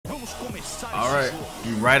Alright,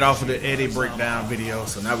 you right off of the Eddie breakdown video,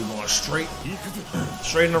 so now we're going straight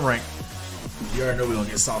in the rank. You already know we're gonna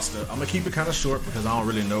get sauced up. I'm gonna keep it kind of short because I don't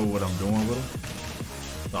really know what I'm doing with them.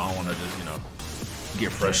 So I don't want to just, you know,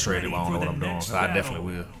 get frustrated while I don't know what I'm doing. Cause I definitely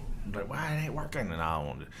will. I'm like, why it ain't working? And I don't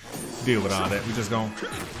want to deal with all that. We just gonna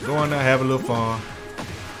go in there, have a little fun.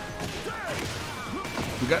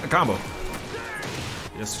 We got the combo.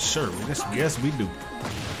 Yes, sure. Yes, we do.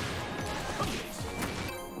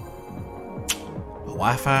 A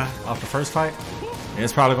Wi-Fi off the first fight? Yeah,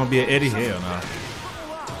 it's probably gonna be an Eddie. Hell nah.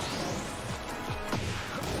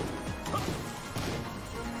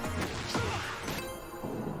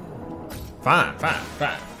 Fine.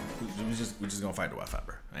 We just gonna fight the Wi-Fi,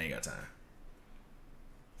 bro. I ain't got time.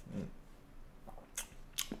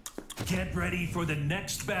 Get ready for the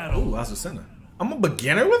next battle. Ooh, I was a center. I'm a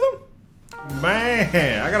beginner with him?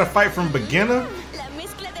 Man, I gotta fight from beginner?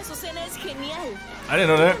 I didn't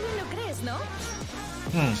know that.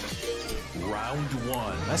 Round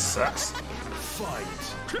one. That sucks. Fight.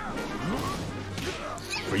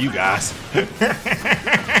 For you guys.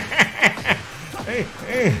 Hey.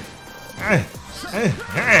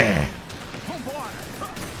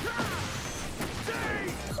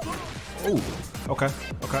 Ooh, okay.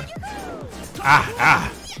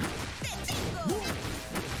 Ah.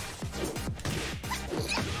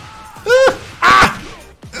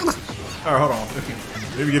 All right, hold on.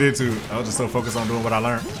 Let me get into it. I was just so focused on doing what I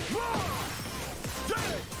learned.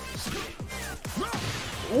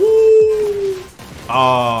 Ooh.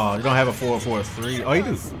 Oh, you don't have a 4-4-3. Oh, you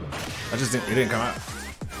do. It didn't come out.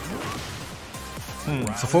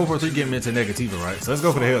 So 4-4-3 get me into Negativa, right? So let's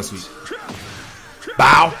go for the Hell Sweep.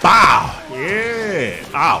 Bow. Yeah.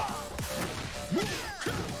 Ow.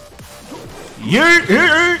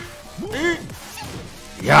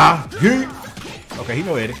 Yeah. Okay, he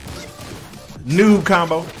know Eddie. Noob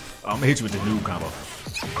combo. Oh, I'm gonna hit you with the noob combo.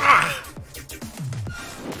 Ah.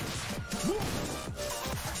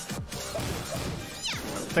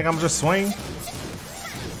 I think I'm just swing.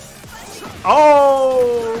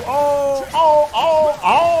 Oh!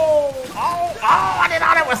 I didn't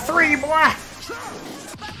know that was 3, boy.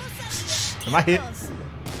 Am I hit?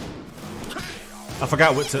 I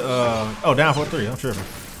forgot what to. Oh, down for 3. I'm tripping.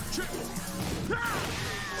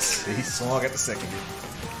 He swung at the second.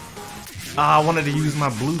 I wanted to use my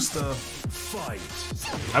blue stuff.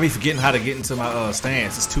 I be forgetting how to get into my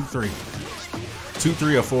stance. It's 2-3.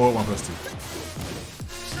 2-3 or 4, 1+2.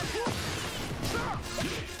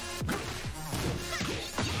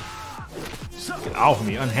 Get off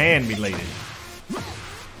me, unhand me, lady.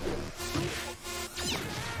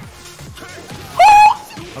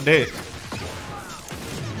 I'm dead.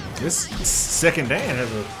 This second Dan has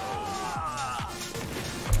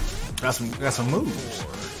got some moves.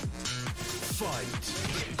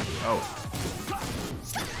 Oh.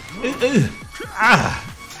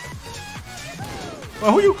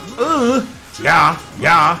 Well, who you?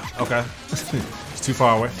 Yeah. Okay. It's too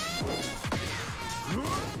far away.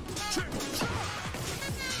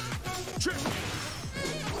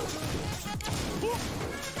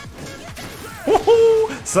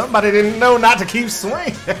 Somebody didn't know not to keep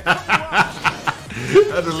swinging.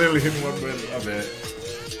 I just literally hit one button. My bad.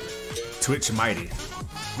 Twitch Mighty.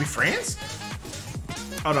 We friends?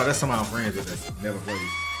 Oh no, that's some of my friends that never played.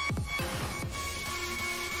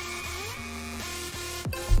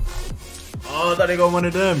 Oh, I thought they gonna want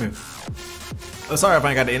to damage. Oh, sorry if I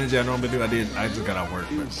ain't got the energy I normally do. I just got out work.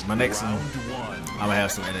 But my next one, I'm gonna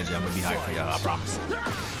have some energy. I'm gonna be hyped for y'all. I promise.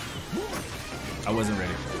 I wasn't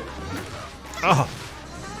ready. Oh.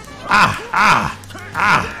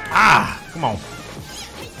 Come on.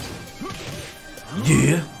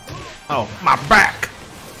 Yeah. Oh, my back.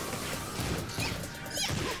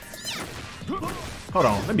 Hold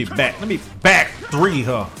on. Let me back 3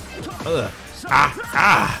 her.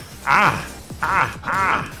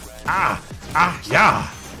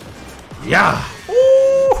 Yeah.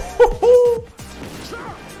 Ooh.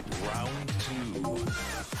 Round 2.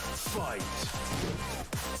 Fight.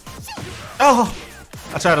 Oh.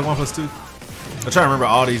 I tried a 1+2. I try to remember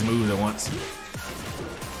all these moves at once.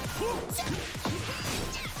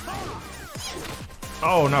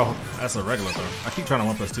 Oh no, that's a regular throw. I keep trying to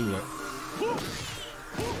 1+2. Like.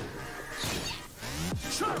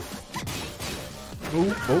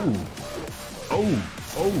 Oh.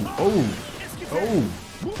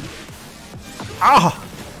 Ah.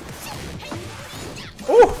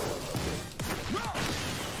 Oh.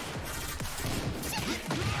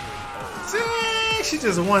 See, she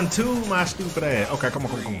just 1-2 my stupid ass. Okay, come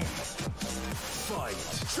on.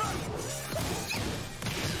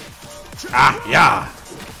 Ah, yeah.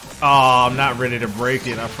 Oh, I'm not ready to break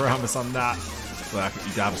it. I promise I'm not. But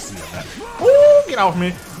you gotta see that. Ooh, get off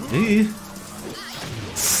me. Ooh.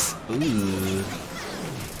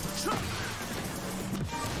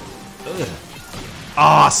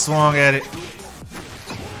 Oh, I swung at it.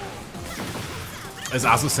 Is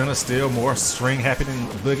Asu Center still more string happy than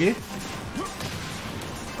Boogie?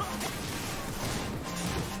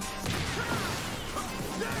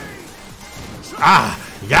 Ah,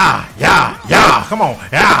 yeah. Come on,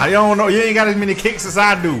 yeah. You don't know. You ain't got as many kicks as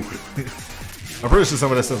I do. I'm pretty sure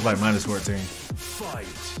some of that stuff's like minus 14.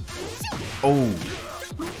 Oh,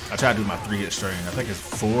 I tried to do my 3-hit string. I think it's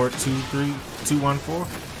 4, 2, 3, 2, 1, 4.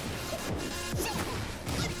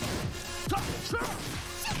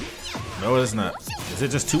 No, it's not. Is it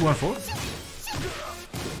just 2, 1, 4?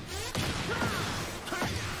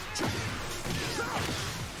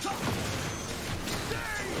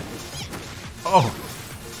 Oh.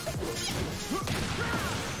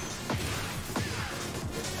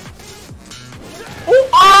 Ooh,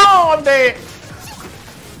 oh, I'm dead.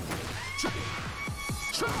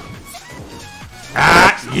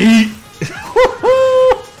 Ah, yeet.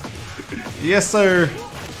 Yes, sir.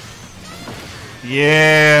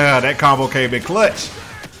 Yeah, that combo came in clutch.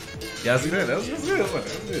 Y'all see that? That was good. That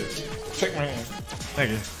was good. Check my hand.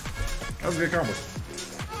 Thank you. That was a good combo.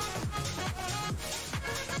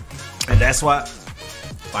 And that's why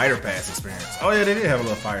Fighter Pass experience. Oh yeah, they did have a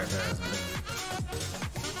little Fighter Pass.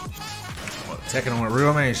 Well, Tekken went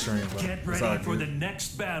real mainstream. Get ready for the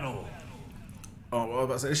next battle. Oh, well, I was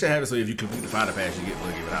about to say, they should have it so if you complete the Fighter Pass, you get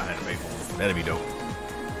Boogie without having to pay for it. That'd be dope.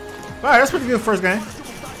 Alright, that's pretty good first game.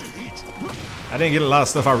 I didn't get a lot of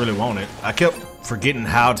stuff I really wanted. I kept forgetting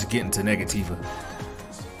how to get into Negativa.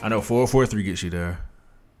 I know 4-4-3 gets you there.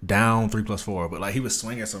 Down 3+4, but like he was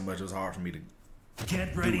swinging so much, it was hard for me to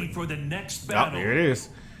get ready for the next battle. Oh, here it is.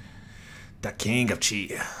 The King of Chi.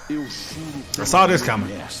 I saw this coming.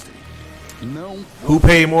 Who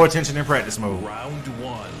paid more attention in practice mode? Round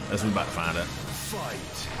 1. That's what we about to find out. Fight.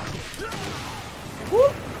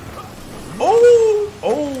 Oh,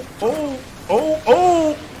 oh, oh, oh,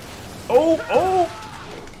 oh, oh, oh.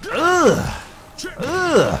 Ugh.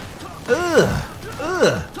 Ugh. Ugh.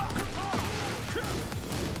 Ugh.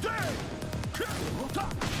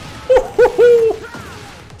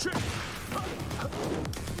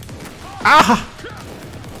 Ah!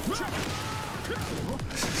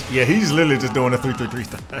 Yeah, he's literally just doing a 3-3-3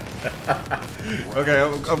 style. Okay,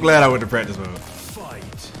 I'm glad I went to practice mode. Fight.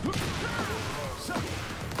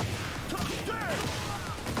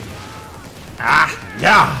 Ah!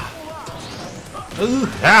 Yeah! Ooh!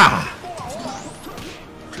 Yeah!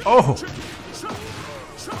 Oh!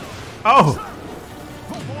 Oh!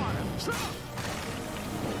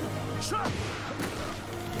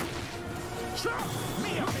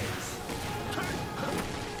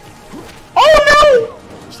 Oh no!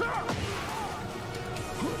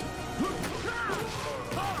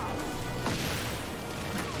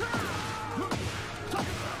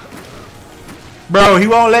 Bro, he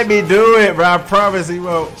won't let me do it, bro. I promise he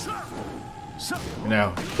won't.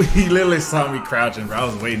 No, he literally saw me crouching, bro. I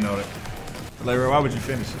was waiting on it. Like, bro, why would you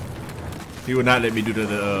finish it? He would not let me do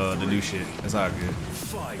the new shit. That's all good.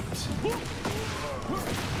 Fight.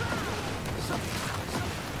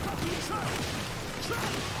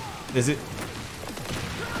 Is it?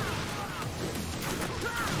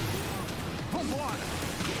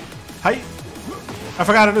 Hi. I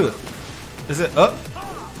forgot to do it. Is it up?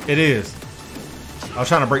 It is. I was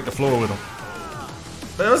trying to break the floor with him.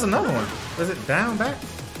 But there was another one. Was it down back? I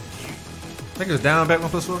think it was down back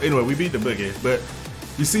 1+4. Anyway, we beat the boogie. But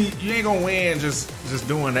you see, you ain't gonna win just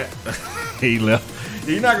doing that. He left.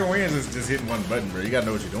 You're not gonna win just hitting one button, bro. You gotta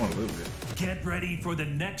know what you're doing a little bit. Get ready for the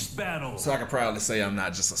next battle. So I can proudly say I'm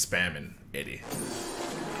not just a spamming Eddie.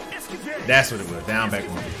 That's what it was. Down back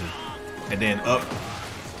 1+2. And then up.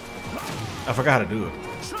 I forgot how to do it.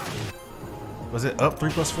 Was it up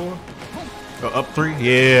 3+4? Or up 3?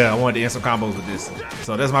 Yeah, I wanted to end some combos with this.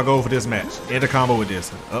 So that's my goal for this match. End a combo with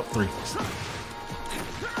this. Up 3.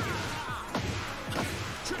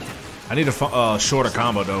 I need a shorter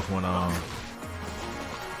combo though when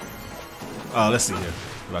let's see here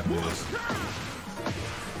if I can do this.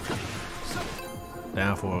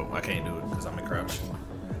 Down 4. I can't do it because I'm in crouch.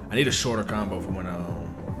 I need a shorter combo for when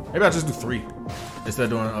maybe I'll just do 3. Instead of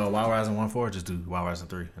doing Y Rising 1-4, just do Y Rising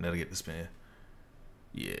 3 and that'll get the spin.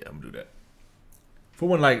 Yeah, I'm gonna do that. For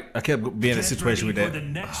when like I kept being in a situation with that. Oh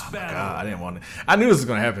my God, I didn't want it. I knew this was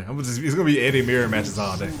gonna happen. It's gonna be Eddie mirror matches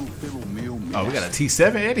all day. Oh, we got a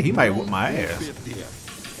T7 Eddie. He might whoop my ass.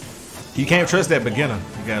 You can't trust that beginner.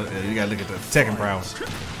 You gotta look at the Tekken prowess.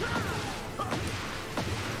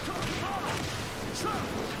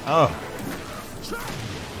 Oh.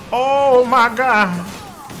 Oh my God.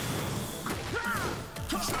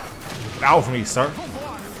 Get off me, sir.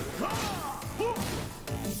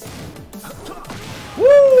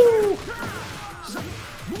 Woo!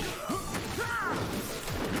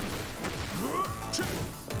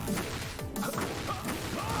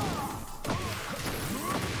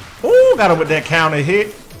 Ooh, got him with that counter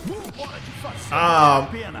hit.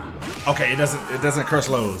 Okay, it doesn't crush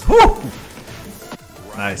lows. Woo!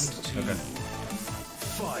 Nice. Okay.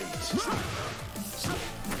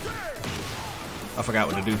 I forgot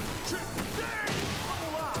what to do.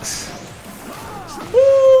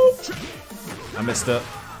 Woo! I messed up.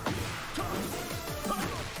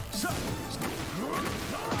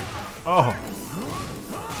 Oh.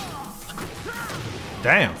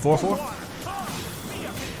 Damn, 4-4.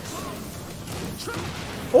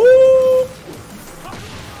 Ooh.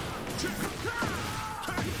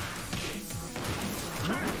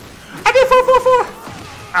 I did 4-4-4.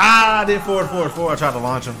 Ah, I did 4-4-4. I tried to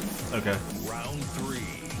launch him. Okay. Round 3.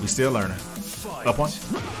 We still learning. Up one.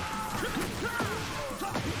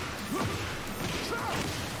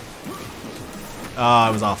 Ah,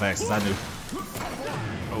 it was off axis. I knew.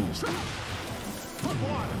 Oh.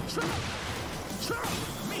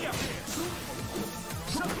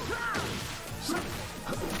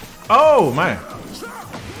 Oh man.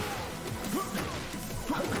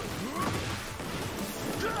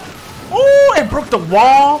 Oh, it broke the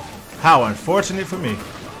wall. How unfortunate for me.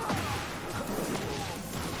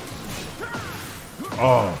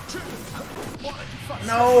 Oh.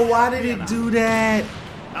 No, why did it do that?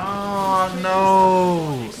 Oh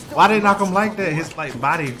no. Why did it knock him like that? His like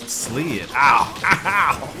body slid. Ow.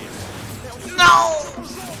 Ow. No.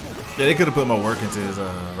 Yeah, they could have put more work into his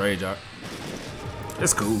rage art.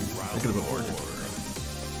 It's cool. They could have put more work into it.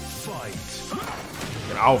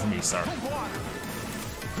 Get off me, sir.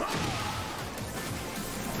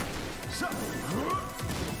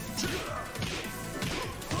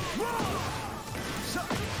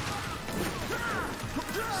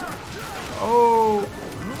 Oh.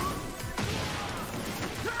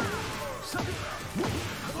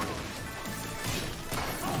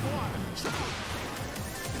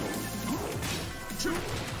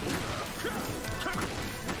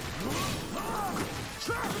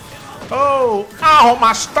 Oh, ow,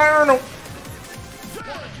 my sternum.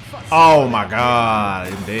 Oh my God,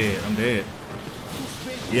 I'm dead. I'm dead.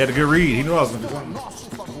 He had a good read. He knew I was gonna do something.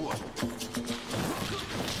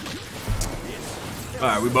 All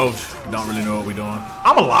right, we both don't really know what we're doing.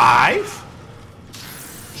 I'm alive.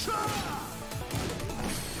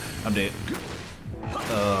 I'm dead.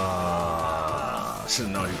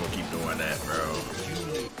 Should've known he was gonna keep doing that, bro.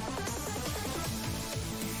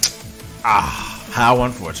 Ah, how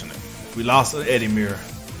unfortunate. We lost an Eddie mirror.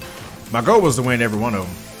 My goal was to win every one of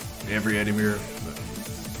them. Every Eddie mirror.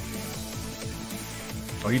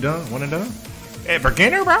 Oh, you done? One and done? Hey,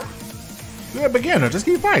 beginner, bro? You're a beginner. Just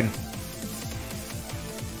keep fighting.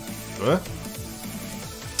 What?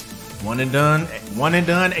 One and done. 1 and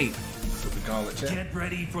done 8. That's what we call it, chat. Get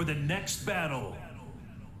ready for the next battle.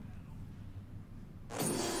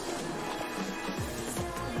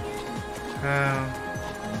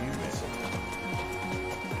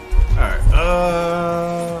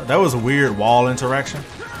 Alright, that was a weird wall interaction.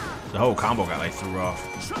 The whole combo got like threw off.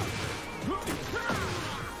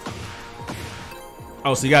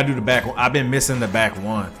 Oh, so you gotta do the back one. I've been missing the back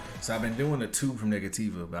one. So I've been doing the 2 from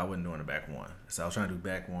Negativa, but I wasn't doing the back 1. So I was trying to do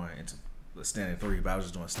back 1 into the standing 3, but I was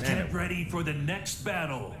just doing standing. Get ready for the next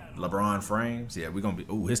battle. LeBron frames. Yeah, we're gonna be.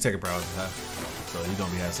 Ooh, his Tekken prowess is high. So he's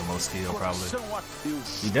gonna be having some more skill probably.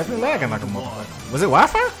 He's definitely lagging like a motherfucker. Was it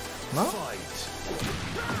Wi-Fi? No?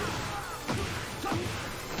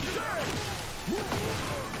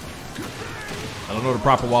 I don't know the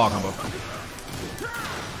proper wall combo.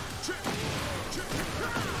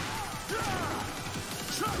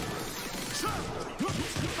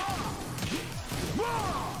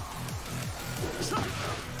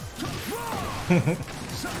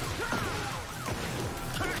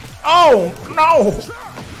 Oh no!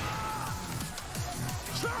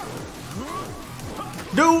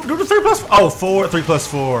 Do the 3+4. Oh, 4,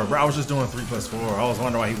 3+4. Bro, I was just doing 3+4. I was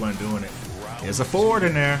wondering why he wasn't doing it. There's a forward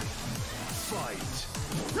in there.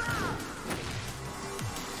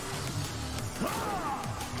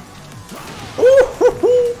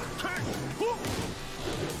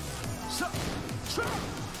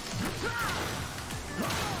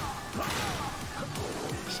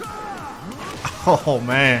 Oh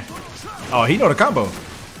man. Oh, he know the combo.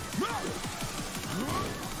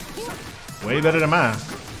 Way better than mine.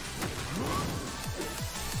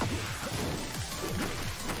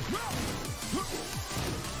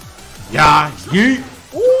 Yeah, yeet.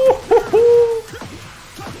 Ooh.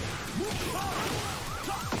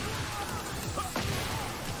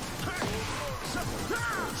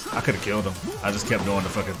 I could have killed him. I just kept doing the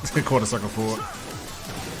fucking quarter circle forward.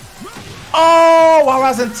 Oh, while I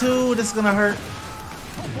was in 2, this is gonna hurt.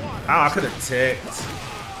 Oh, I could have teched.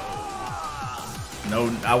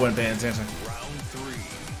 No, I wasn't paying attention. Round 3.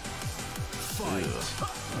 Fight.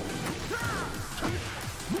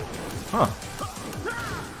 Huh.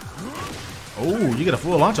 Oh, you get a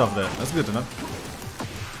full launch off of that. That's good to know.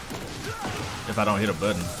 If I don't hit a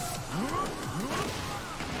button.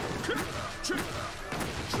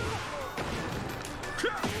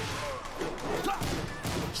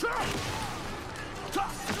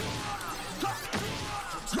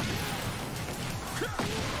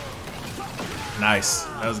 Nice.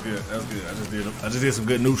 That was good. That was good. I just did some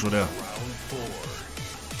good neutral there. Round 4.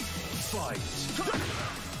 Fight.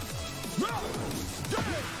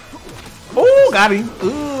 Oh, got him.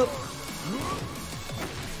 Ugh.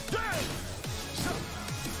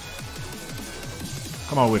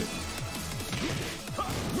 Come on with it.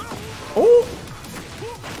 Oh.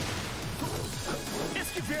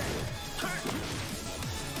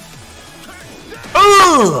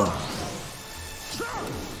 Ugh.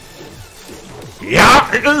 Yeah.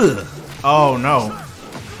 Ugh. Oh no.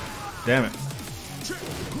 Damn it.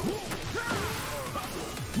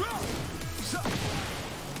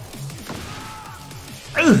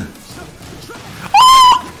 Ugh.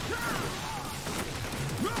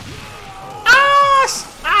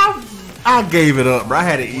 I gave it up, bro. I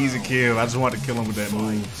had an easy kill. I just wanted to kill him with that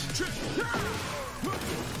move.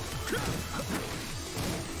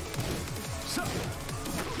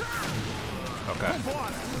 Okay.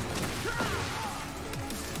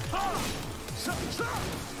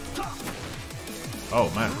 Oh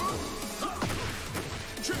man.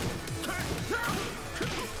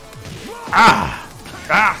 Ah!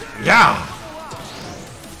 Ah! Yeah!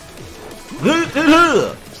 What? I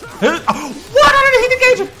didn't hit the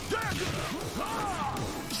gauge.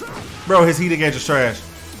 Bro, his heat gauge is trash.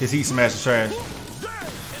 His heat smash is trash.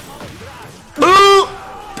 Ooh!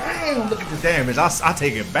 Damn, look at the damage. I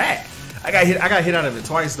take it back. I got hit out of it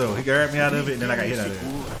twice though. He grabbed me out of it and then I got hit out of it.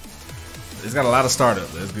 It's got a lot of startup.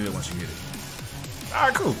 That's good once you get it.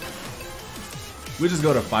 Alright, cool. We just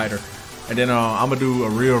go to fighter. And then I'm gonna do a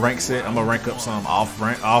real rank set. I'm gonna rank up some off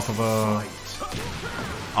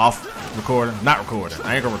recording. Not recording.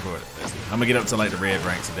 I ain't gonna record it. I'm gonna get up to like the red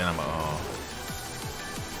ranks and then I'm gonna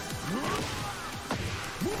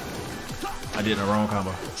I did the wrong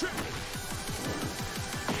combo.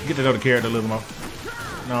 Get to know the character a little more.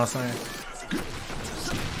 You know what I'm saying?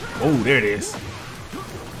 Oh, there it is.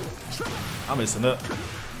 I'm messing up.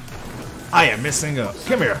 I am messing up.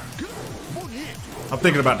 Come here. I'm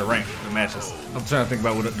thinking about the rank, the matches. I'm trying to think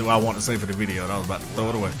about what do I want to say for the video, and I was about to throw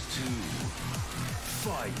it away.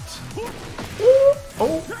 Fight.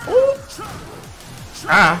 Oh, oh.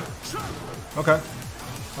 Ah. Okay.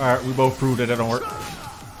 All right, we both proved that don't work.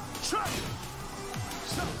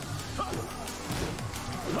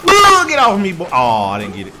 Ooh, get off of me, boy. Oh, I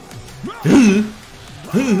didn't get it. Ooh.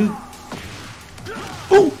 Ooh.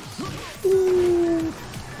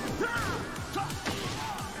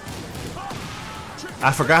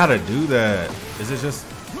 I forgot how to do that. Is it just...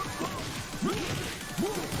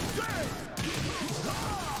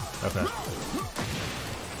 Okay.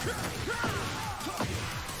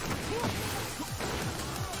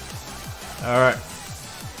 Alright.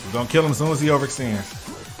 We're gonna kill him as soon as he overextends.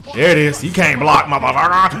 There it is. You can't block,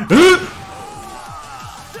 motherfucker.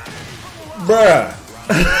 Bruh.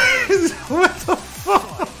 What the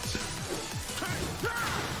fuck?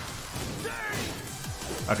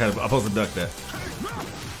 Okay, I'm supposed to duck that.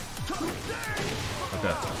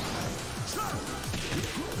 Okay.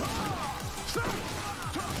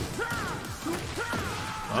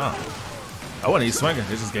 Oh. I wasn't even swinging.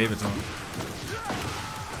 They just gave it to him.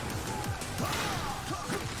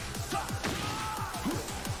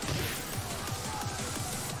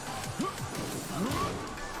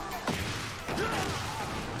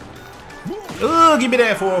 Ooh, give me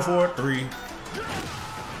that 4-4-3.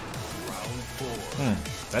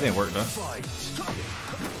 That didn't work though.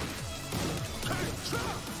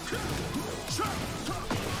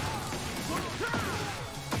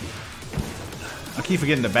 I keep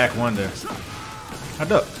forgetting the back one there. I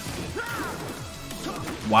duck.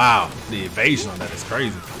 Wow, the evasion on that is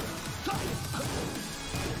crazy.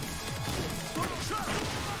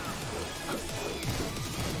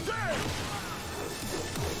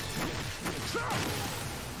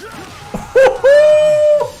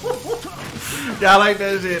 Y'all like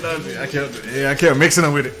that shit, don't you? I kept mixing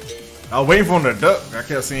them with it. I was waiting for him to duck. I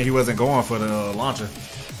kept seeing he wasn't going for the launcher.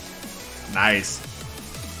 Nice.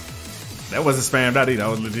 That wasn't spammed out either. I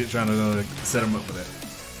was legit trying to set him up for that.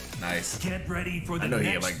 Nice. Get ready for the I know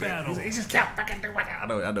he next like that. battle. He just kept fucking doing it. I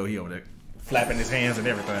know he over there flapping his hands and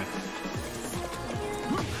everything.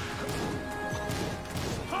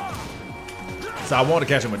 So I wanted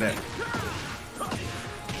to catch him with that.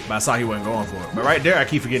 But I saw he wasn't going for it. But right there, I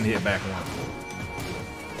keep forgetting to hit back one.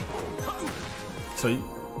 So,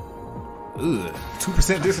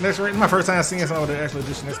 2% disconnection rate? This is my first time seeing something with the actual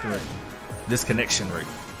disconnection rate. Disconnection rate.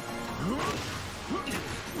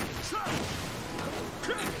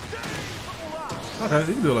 Okay,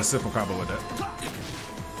 you can do a simple combo with that.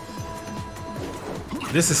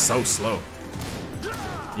 This is so slow.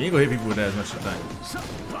 You ain't gonna hit people with that as much as you think.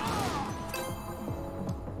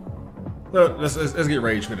 Well, let's get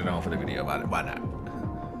rage fitted on for the video about it. Why not?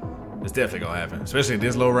 It's definitely gonna happen, especially at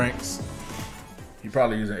this low ranks. He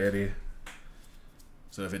probably using EDDY,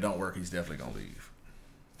 so if it don't work, he's definitely gonna leave.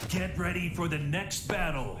 Get ready for the next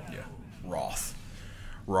battle. Yeah, Roth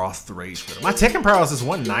the rage fitter. My Tekken prowess is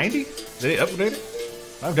 190. Did they upgrade it?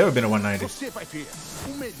 I've never been at 190.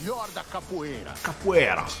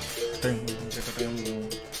 Capoeira.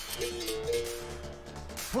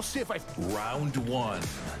 Round one.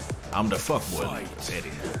 I'm the fuckboy,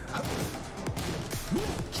 EDDY.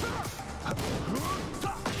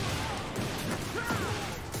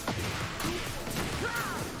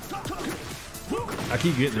 I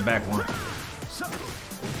keep getting the back one.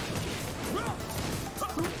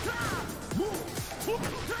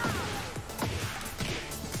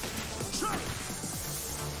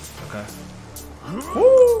 Okay.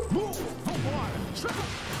 Woo!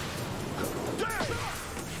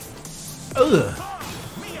 Ugh.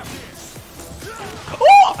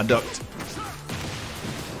 Oh, I ducked.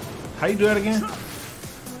 How you do that again?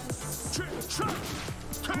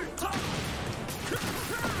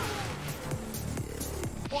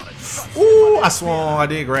 Ooh, I swung. I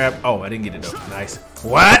did grab. Oh, I didn't get it though. Nice.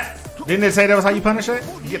 What? Didn't they say that was how you punish it?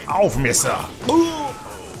 You get off me, sir. Ooh.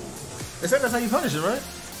 They said that's how you punish it, right?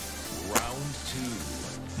 Round two.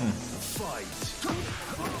 Fight.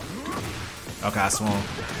 Okay, I swung.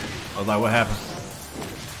 I was like, what happened?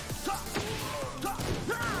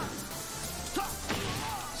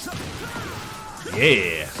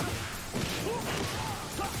 Yeah.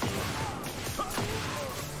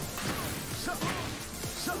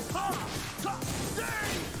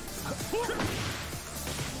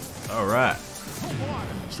 All right.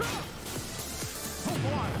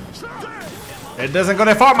 It doesn't go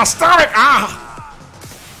that far. My stomach. Ah.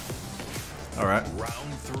 All right.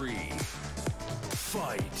 Round three.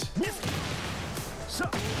 Fight.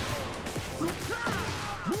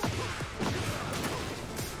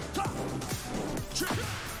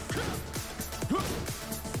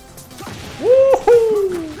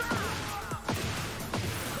 Woohoo!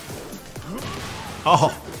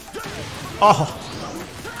 Oh. Oh.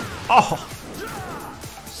 Oh.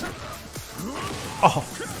 Oh.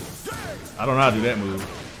 I don't know how to do that move.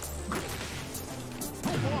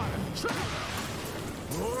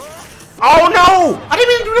 Oh no! I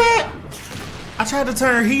didn't even do that! I tried to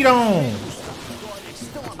turn heat on.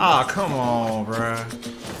 Ah, come on, bruh.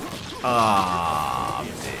 Ah,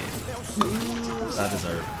 man. I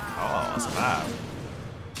deserve it. Oh, I survived.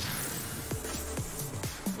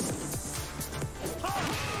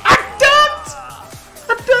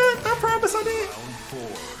 I promise I did.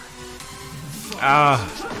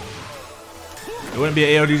 It wouldn't be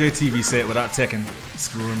an LDJ TV set without Tekken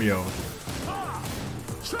screwing me over.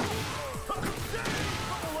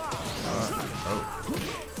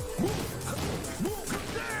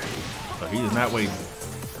 Oh, he is not waiting.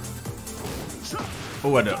 Oh,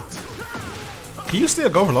 what up? Can you still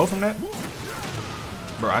go low from that?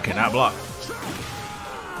 Bro, I cannot block.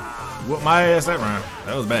 Whoop my ass that round.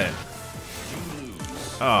 That was bad.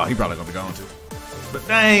 Oh, he probably gonna be gone too. But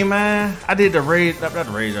dang, man, I did the rage, not the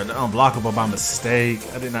rage, the unblockable by mistake.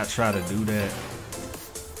 I did not try to do that.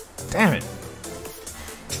 Damn it.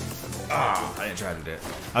 Ah, I didn't try to do that.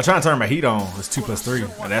 I was trying to turn my heat on. It's 2+3,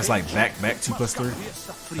 and that's like back 2+3.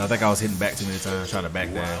 So I think I was hitting back too many times, trying to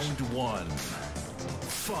back dash. Round one.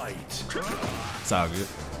 Fight. It's all good.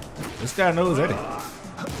 This guy knows EDDY.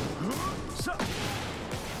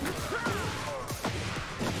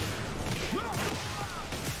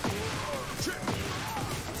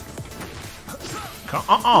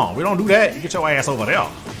 We don't do that. You get your ass over there.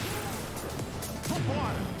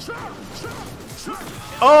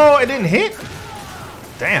 Oh, it didn't hit?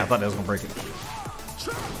 Damn, I thought that was gonna break it.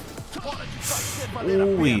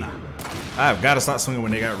 Ooh-wee. I've got to stop swinging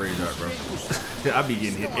when they got rage art, bro. I be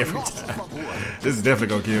getting hit every time. This is definitely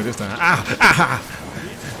gonna kill this time. Ah, ah, ah.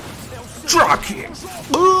 Drop kick.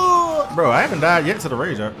 Ooh. Bro, I haven't died yet to the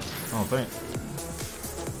rage art. I don't think.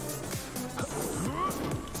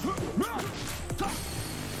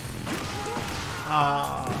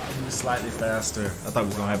 Ah, he's slightly faster. I thought we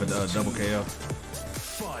was gonna have a double KO.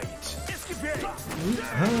 Fight.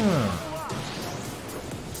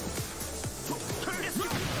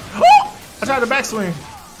 I tried the backswing.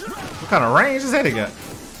 What kind of range is that he got?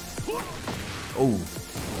 Oh.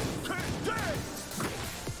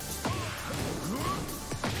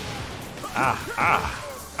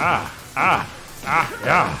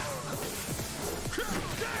 Yeah.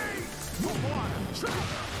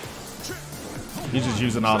 He's just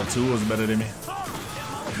using all the tools better than me.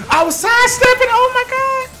 I was sidestepping. Oh my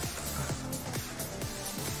god.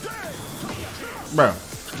 Bro,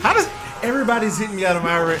 how does everybody's hitting me out of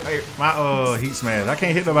my heat smash? I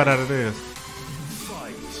can't hit nobody out of this.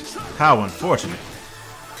 How unfortunate.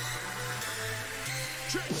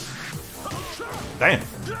 Damn.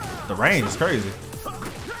 The range is crazy.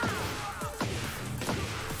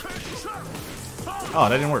 Oh,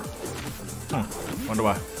 that didn't work. Wonder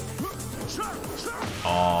why.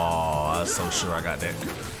 Oh, I'm so sure I got that.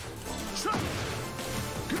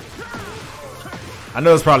 I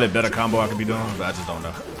know it's probably a better combo I could be doing, but I just don't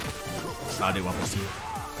know. I did 1+2.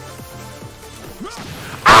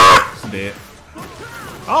 Ah! I'm dead.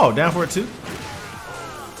 Oh, down for it too.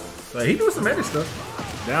 Like, he doing some medic stuff.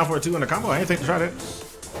 Down for it too in the combo. I ain't think to try that.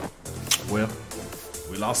 Well,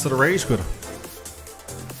 we lost to the rage quitter.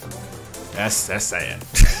 That's sad.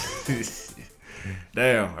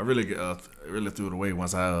 Damn, I really threw it away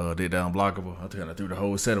once I did that unblockable. I kind of threw the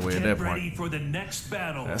whole set away at that point. Ready for the next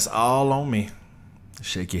battle. That's all on me.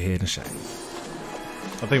 Shake your head and shake.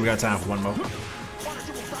 I think we got time for one more.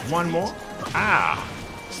 One more. Ah.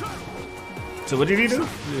 So what did he do?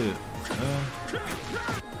 Yeah.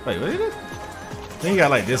 Wait, what did he do? I think he got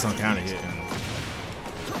like this on counter hit.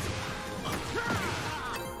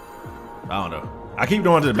 I don't know. I keep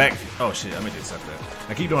doing to the back. Oh shit, I meant to accept that.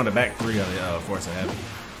 I keep doing the back three on the force of habit.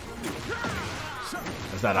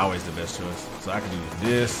 That's not always the best choice. So I can do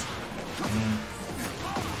this.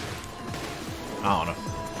 I don't know.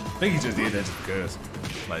 I think he just did that just because.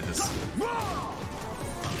 Like this.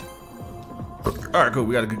 Alright, cool.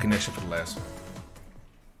 We got a good connection for the last one.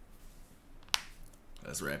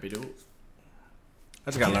 Let's wrap it up. I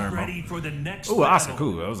just gotta learn ready for the next Ooh, Oscar,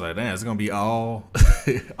 cool. I was like, damn, it's gonna be all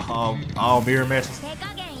all mirror matches.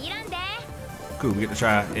 Cool, we get to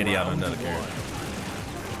try Eddie out on another character.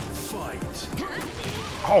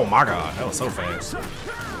 Oh my god, that was so fast.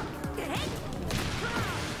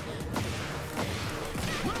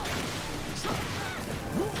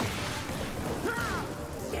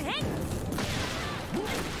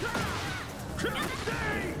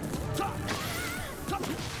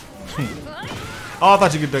 Oh, I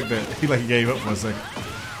thought you could duck that. He like he gave up for a second.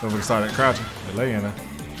 Then we started crouching. Delay in there.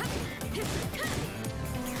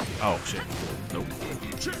 Oh shit. Nope.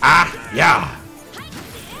 Ah, yeah.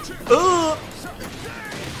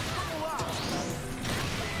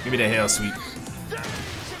 Give me that hell sweep.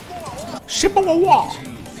 Ship on a wall.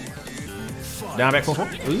 Down back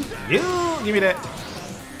 4-4. Ooh. Yeah. Give me that.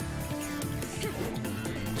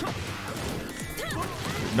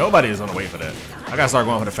 Nobody is gonna wait for that. I gotta start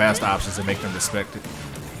going for the fast options and make them respect it.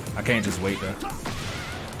 I can't just wait there.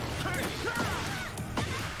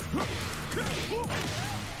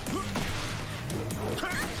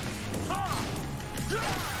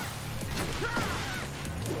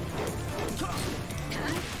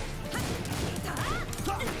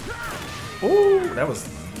 Ooh, that was,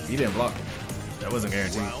 he didn't block. That wasn't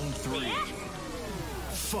guaranteed. Round 3.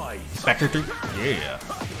 Fight. Factor 3? Yeah.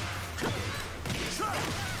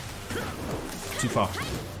 Too far.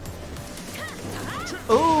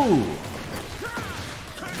 Ooh.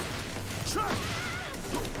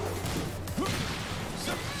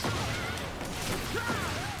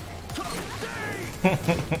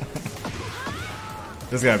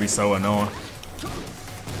 This gotta be so annoying.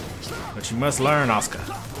 But you must learn, Oscar.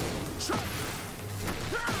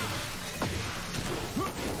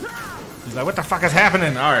 He's like, what the fuck is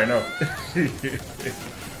happening? Alright, no.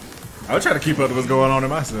 I was trying to keep up with what's going on in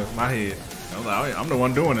my head. I was like, I'm the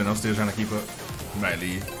one doing it. I'm still trying to keep up. You might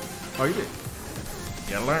leave. Oh, you did.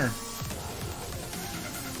 You gotta learn.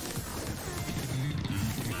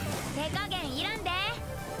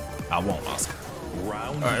 I won't, Oscar.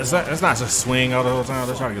 Round Alright, it's not just swing all the whole time.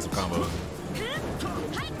 Let's try to get some combos.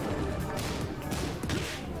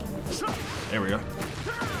 There we go.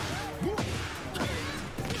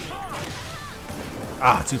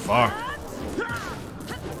 Ah, too far.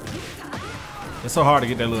 It's so hard to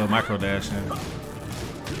get that little micro dash in.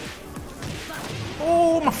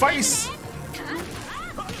 Oh, my face!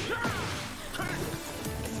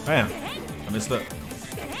 Damn, I messed up.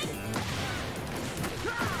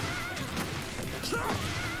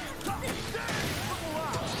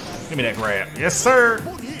 Give me that grab. Yes, sir!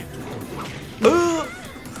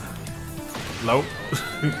 Low.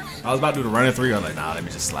 I was about to do the running 3. I was like, nah, let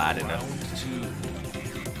me just slide in there.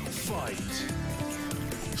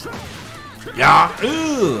 Yeah.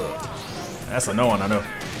 Ugh. That's annoying, I know.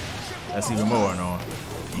 That's even more annoying.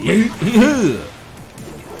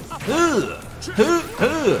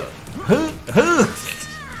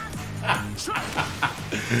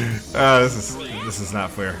 This is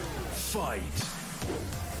not fair. Fight.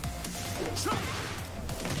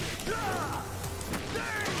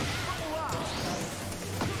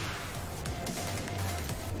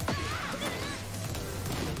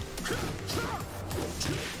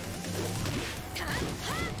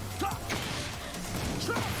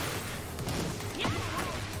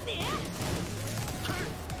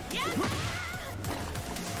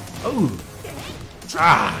 Ooh.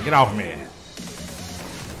 Ah, get off me.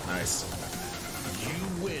 Nice.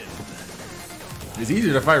 You win. It's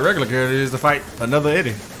easier to fight regular characters than it is to fight another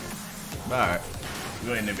Eddie. Alright.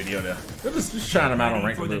 Go in the video there. We're just trying them out on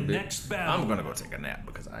rank a little bit. I'm gonna go take a nap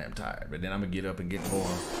because I am tired. But then I'm gonna get up and get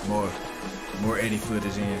more Eddie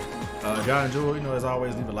footage in. If y'all enjoy, you know, as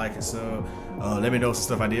always, leave a like and sub. Let me know some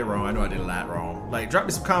stuff I did wrong. I know I did a lot wrong. Like, drop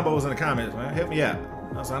me some combos in the comments, man. Help me out.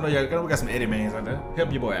 So I know y'all, we got some Eddie mains out there.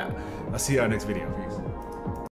 Help your boy out. I'll see y'all next video. Peace.